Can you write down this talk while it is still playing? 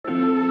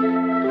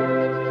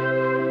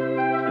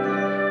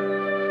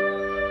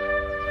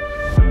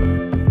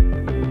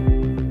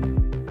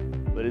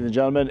and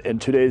gentlemen. In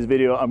today's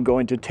video, I'm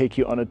going to take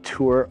you on a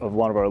tour of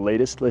one of our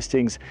latest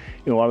listings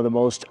in one of the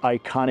most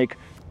iconic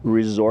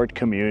resort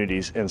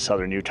communities in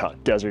southern Utah,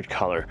 Desert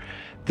Color.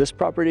 This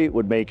property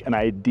would make an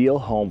ideal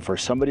home for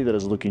somebody that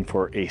is looking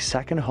for a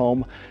second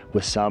home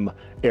with some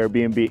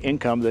Airbnb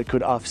income that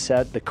could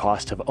offset the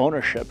cost of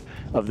ownership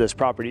of this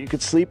property. You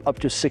could sleep up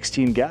to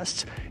 16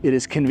 guests. It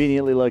is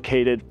conveniently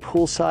located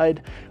poolside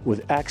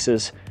with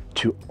access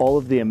to all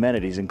of the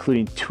amenities,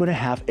 including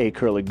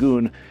 2.5-acre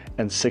lagoon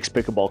and 6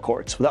 pickleball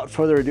courts. Without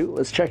further ado,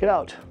 let's check it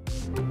out.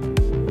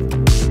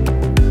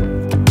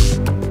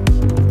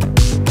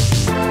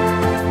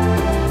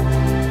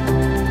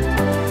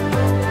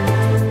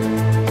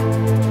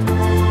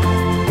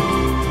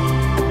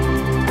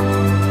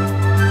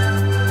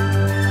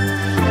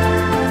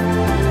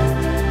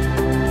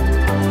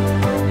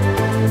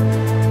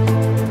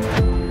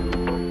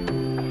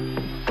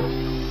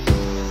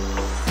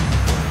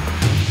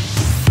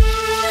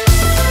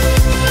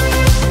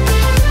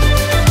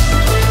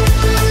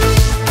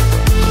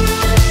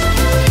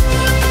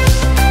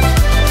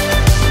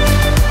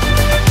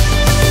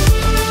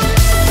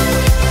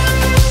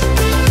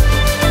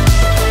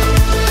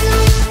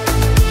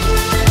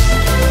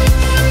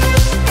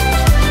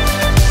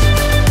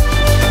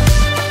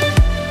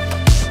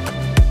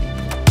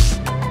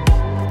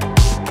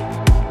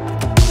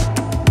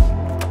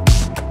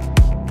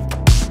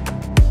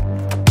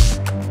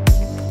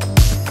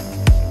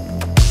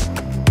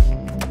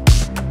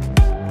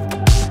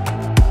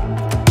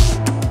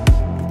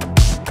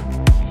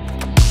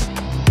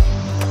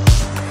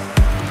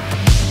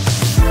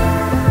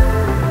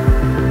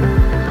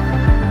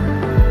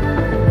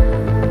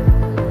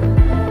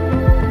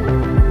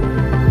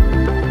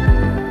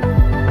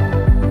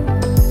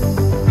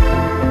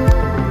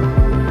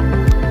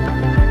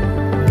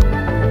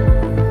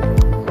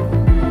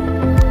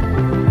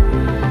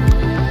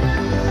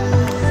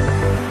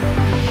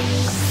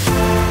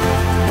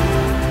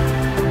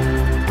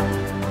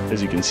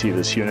 As you can see,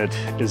 this unit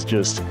is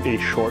just a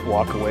short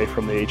walk away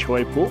from the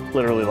HOA pool,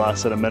 literally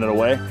less than a minute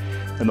away.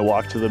 And the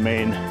walk to the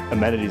main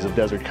amenities of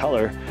Desert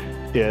Color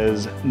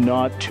is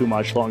not too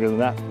much longer than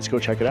that. Let's go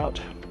check it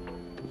out.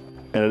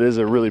 And it is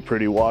a really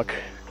pretty walk.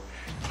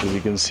 As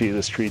you can see,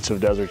 the streets of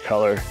Desert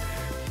Color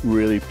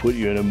really put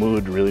you in a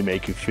mood, really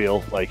make you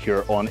feel like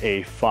you're on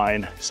a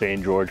fine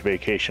St. George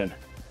vacation.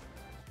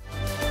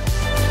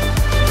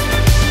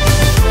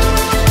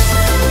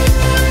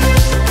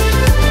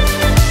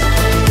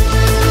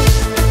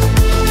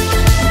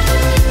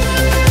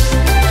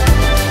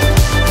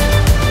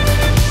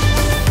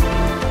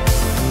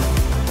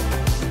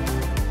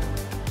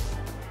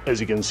 As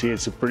you can see,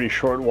 it's a pretty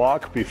short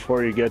walk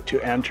before you get to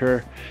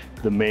enter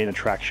the main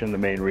attraction, the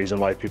main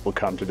reason why people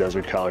come to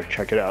Desert Color.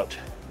 Check it out.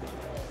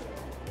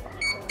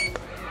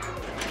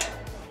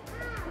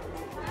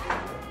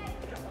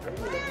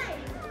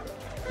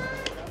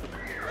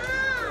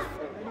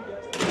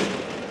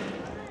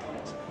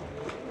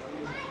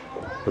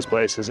 This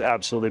place is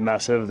absolutely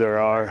massive. There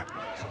are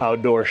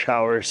outdoor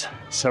showers,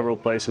 several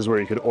places where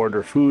you could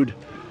order food,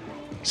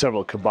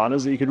 several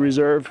cabanas that you could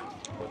reserve.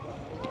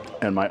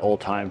 And my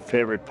all-time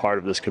favorite part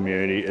of this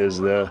community is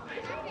the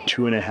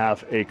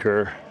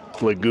 2.5-acre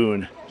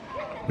lagoon,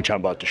 which I'm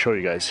about to show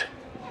you guys.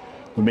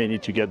 We may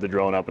need to get the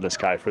drone up in the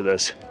sky for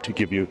this to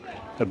give you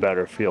a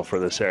better feel for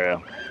this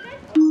area.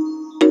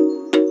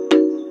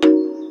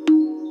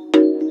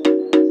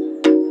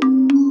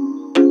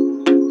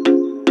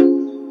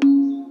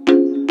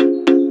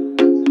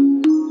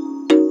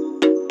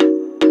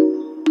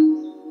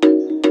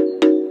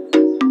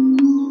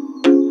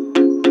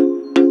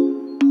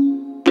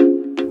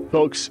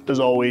 Folks, as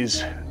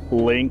always,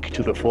 link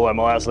to the full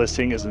MLS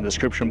listing is in the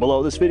description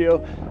below this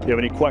video. If you have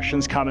any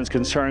questions, comments,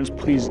 concerns,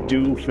 please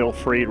do feel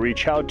free to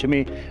reach out to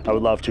me. I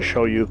would love to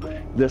show you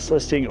this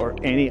listing or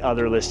any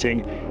other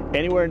listing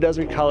anywhere in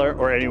Desert Color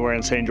or anywhere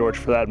in St. George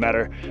for that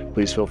matter.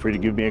 Please feel free to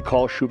give me a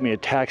call, shoot me a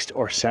text,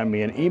 or send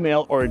me an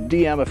email or a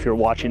DM if you're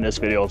watching this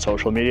video on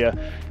social media.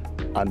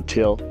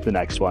 Until the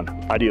next one,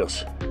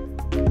 adios.